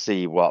 We'll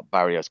see what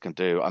Barrios can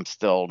do. I'm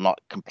still not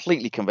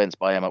completely convinced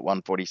by him at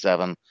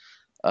 147.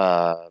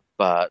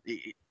 But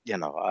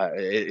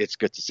it's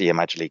good to see him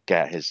actually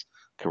get his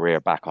career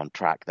back on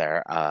track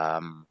there.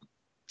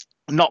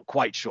 Not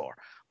quite sure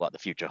what the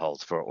future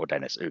holds for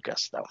Ordenis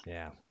Ugas, though.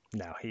 Yeah.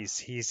 No,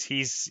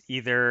 he's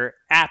either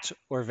at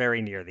or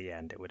very near the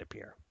end, it would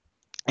appear.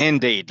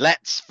 Indeed.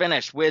 Let's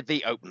finish with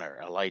the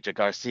opener. Elijah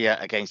Garcia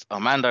against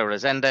Armando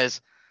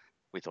Resendez.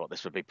 We thought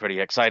this would be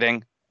pretty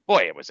exciting.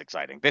 Boy, it was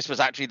exciting. This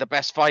was actually the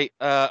best fight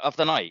of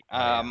the night. Oh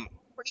yeah.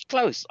 Pretty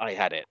close, I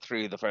had it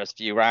through the first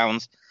few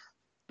rounds,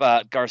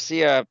 but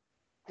Garcia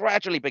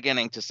gradually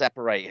beginning to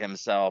separate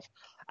himself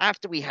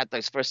after we had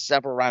those first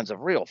several rounds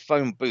of real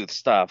phone booth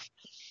stuff.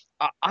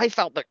 I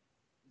felt that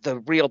the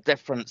real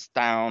difference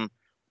down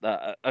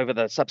over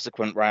the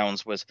subsequent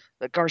rounds was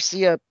that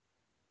Garcia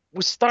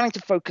was starting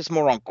to focus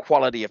more on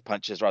quality of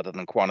punches rather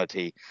than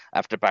quantity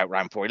after about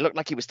round four. He looked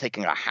like he was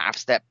taking a half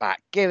step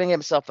back, giving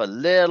himself a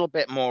little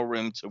bit more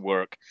room to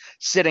work,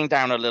 sitting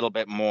down a little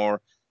bit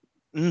more.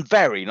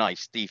 Very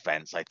nice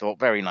defense, I thought.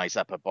 Very nice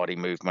upper body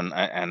movement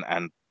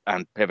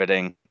and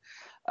pivoting,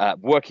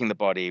 working the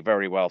body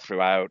very well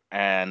throughout,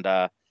 and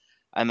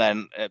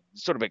then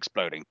sort of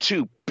exploding.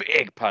 Two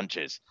big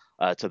punches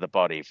to the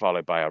body,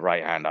 followed by a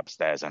right hand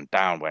upstairs, and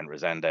down went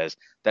Resendez.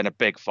 Then a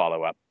big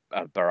follow up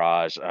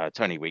barrage.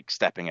 Tony Weeks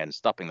stepping in,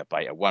 stopping the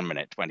fight at 1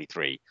 minute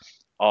 23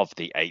 of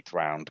the eighth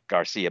round.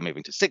 Garcia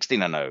moving to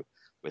 16-0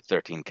 with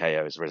 13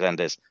 KOs.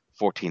 Resendez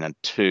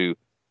 14-2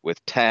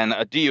 with 10.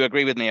 Do you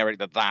agree with me, Eric,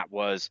 that that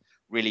was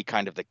really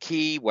kind of the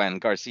key when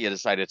Garcia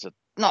decided to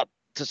not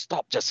to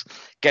stop just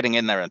getting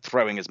in there and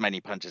throwing as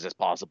many punches as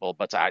possible,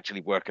 but to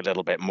actually work a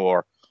little bit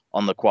more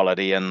on the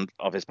quality and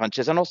of his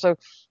punches, and also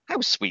how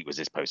sweet was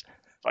his post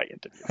fight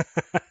interview?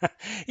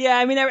 Yeah,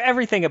 I mean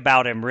everything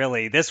about him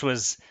really. This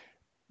was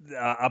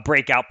a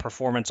breakout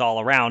performance all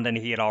around, and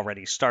he had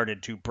already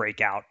started to break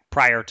out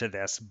prior to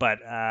this. But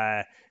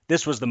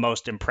this was the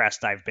most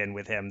impressed I've been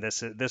with him.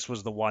 This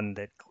was the one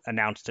that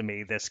announced to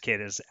me this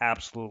kid is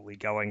absolutely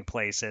going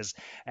places.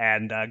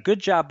 And good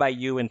job by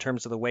you in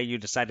terms of the way you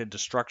decided to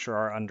structure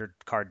our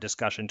undercard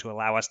discussion to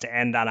allow us to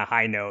end on a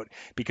high note,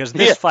 because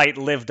this Yeah, fight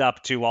lived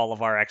up to all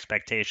of our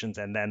expectations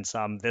and then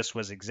some. This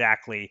was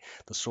exactly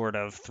the sort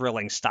of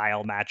thrilling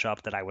style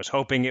matchup that I was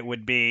hoping it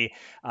would be.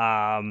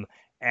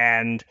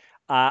 And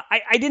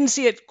I didn't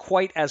see it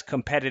quite as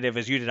competitive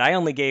as you did. I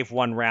only gave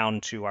one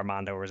round to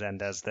Armando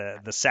Resendez,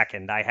 the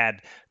second. I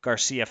had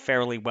Garcia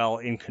fairly well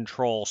in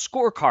control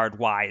scorecard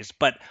wise,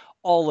 but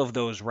all of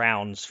those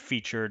rounds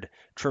featured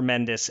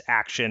tremendous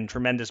action,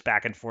 tremendous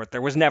back and forth.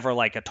 There was never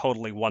like a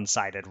totally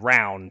one-sided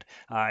round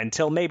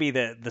until maybe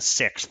the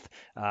sixth.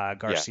 yeah,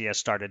 Garcia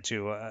started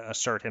to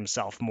assert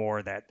himself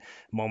more. That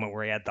moment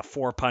where he had the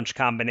four-punch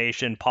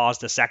combination,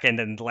 paused a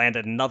second, and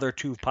landed another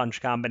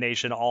two-punch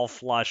combination, all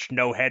flush,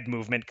 no head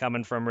movement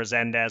coming from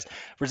Resendez.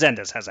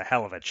 Resendez has a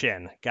hell of a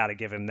chin. Got to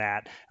give him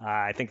that.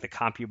 I think the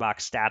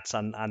CompuBox stats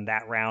on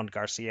that round,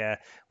 Garcia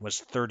was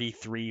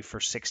 33 for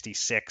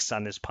 66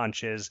 on his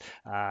punches.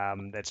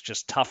 That's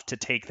just tough to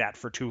take that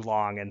for too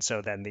long. And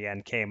so then the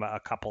end came a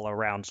couple of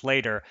rounds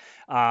later.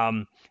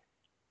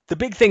 The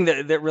big thing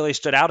that really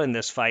stood out in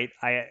this fight,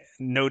 I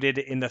noted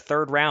in the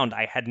third round,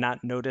 I had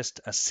not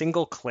noticed a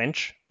single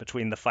clinch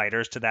between the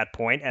fighters to that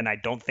point, and I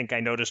don't think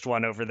I noticed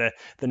one over the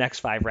next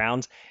five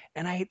rounds.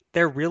 And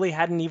there really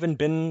hadn't even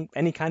been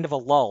any kind of a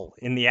lull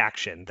in the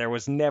action. There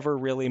was never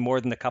really more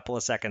than a couple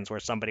of seconds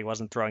where somebody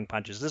wasn't throwing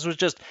punches. This was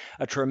just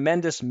a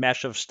tremendous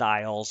mesh of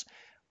styles,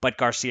 but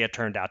Garcia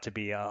turned out to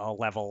be a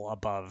level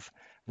above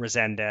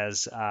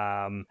Resendez.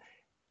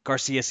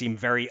 Garcia seemed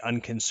very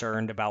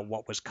unconcerned about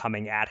what was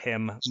coming at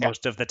him yeah.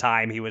 most of the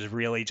time. He was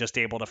really just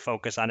able to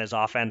focus on his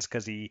offense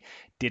because he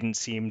didn't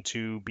seem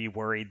to be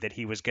worried that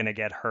he was going to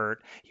get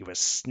hurt. He was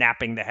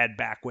snapping the head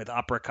back with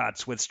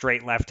uppercuts with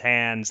straight left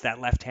hands. That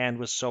left hand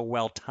was so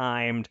well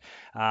timed.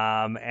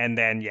 And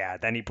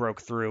then he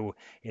broke through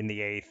in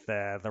the eighth.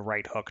 The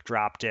right hook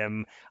dropped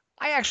him.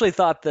 I actually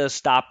thought the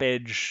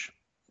stoppage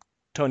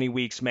Tony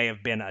Weeks may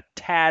have been a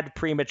tad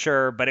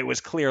premature, but it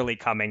was clearly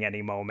coming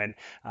any moment,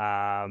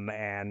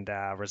 and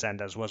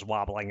Resendez was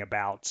wobbling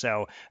about.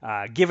 So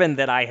given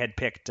that I had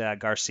picked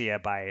Garcia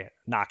by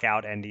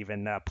knockout and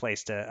even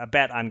placed a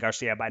bet on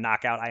Garcia by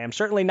knockout, I am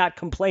certainly not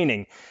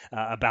complaining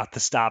about the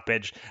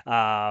stoppage.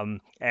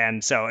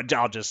 And so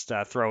I'll just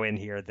throw in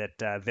here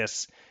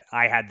that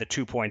I had the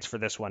 2 points for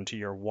this one to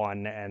your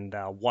 1, and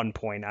 1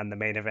 point on the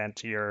main event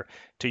to your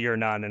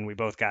none, and we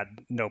both got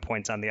no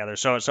points on the other.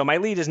 So my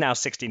lead is now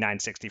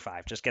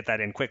 69-65. Just get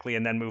that in quickly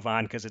and then move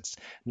on, because it's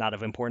not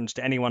of importance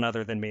to anyone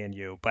other than me and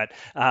you. But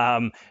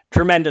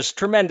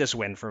tremendous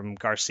win from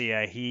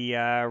Garcia. He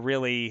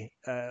really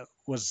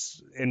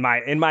was, in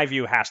my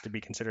view, has to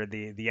be considered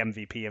the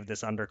MVP of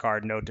this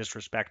undercard. No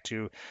disrespect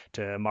to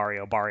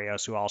Mario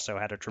Barrios, who also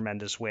had a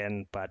tremendous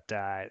win, but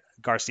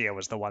Garcia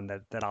was the one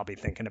that I'll be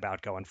thinking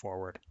about going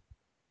forward.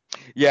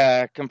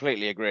 Yeah,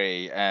 completely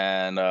agree.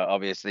 And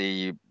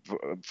obviously,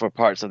 for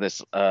parts of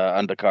this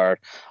undercard,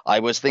 I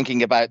was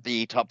thinking about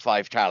the top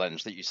 5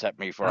 challenge that you set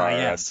me for our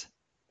yes.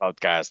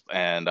 podcast.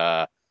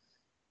 And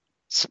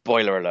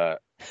spoiler alert,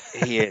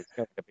 he is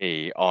going to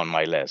be on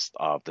my list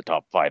of the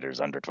top fighters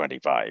under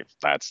 25.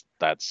 That's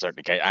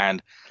certainly okay.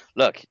 And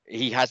look,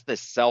 he has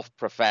this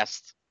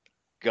self-professed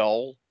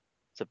goal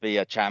to be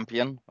a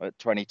champion at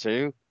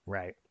 22.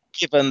 Right.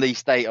 Given the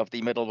state of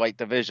the middleweight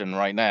division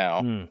right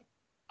now,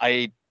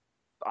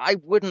 I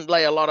wouldn't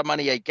lay a lot of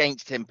money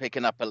against him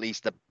picking up at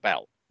least a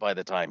belt by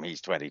the time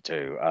he's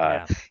 22.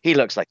 He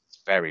looks like he's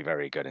very,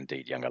 very good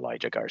indeed, young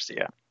Elijah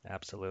Garcia.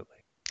 Absolutely.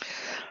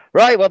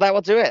 Right, well, that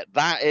will do it.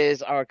 That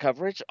is our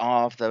coverage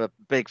of the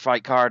big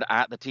fight card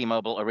at the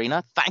T-Mobile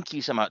Arena. Thank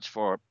you so much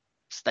for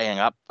staying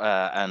up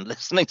and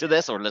listening to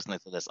this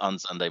on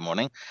Sunday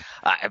morning.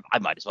 I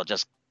might as well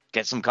just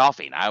get some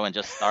coffee now and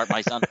just start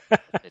my Sunday.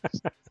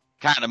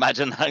 Can't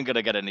imagine I'm going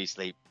to get any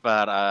sleep.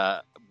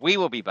 But we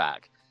will be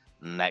back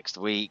next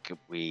week.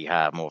 We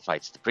have more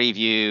fights to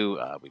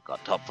preview. We've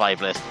got top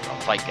 5 lists. We've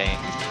got fight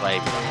games to play.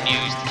 We've got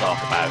news to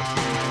talk about.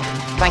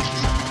 Thank you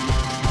so much.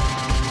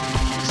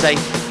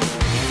 Safe.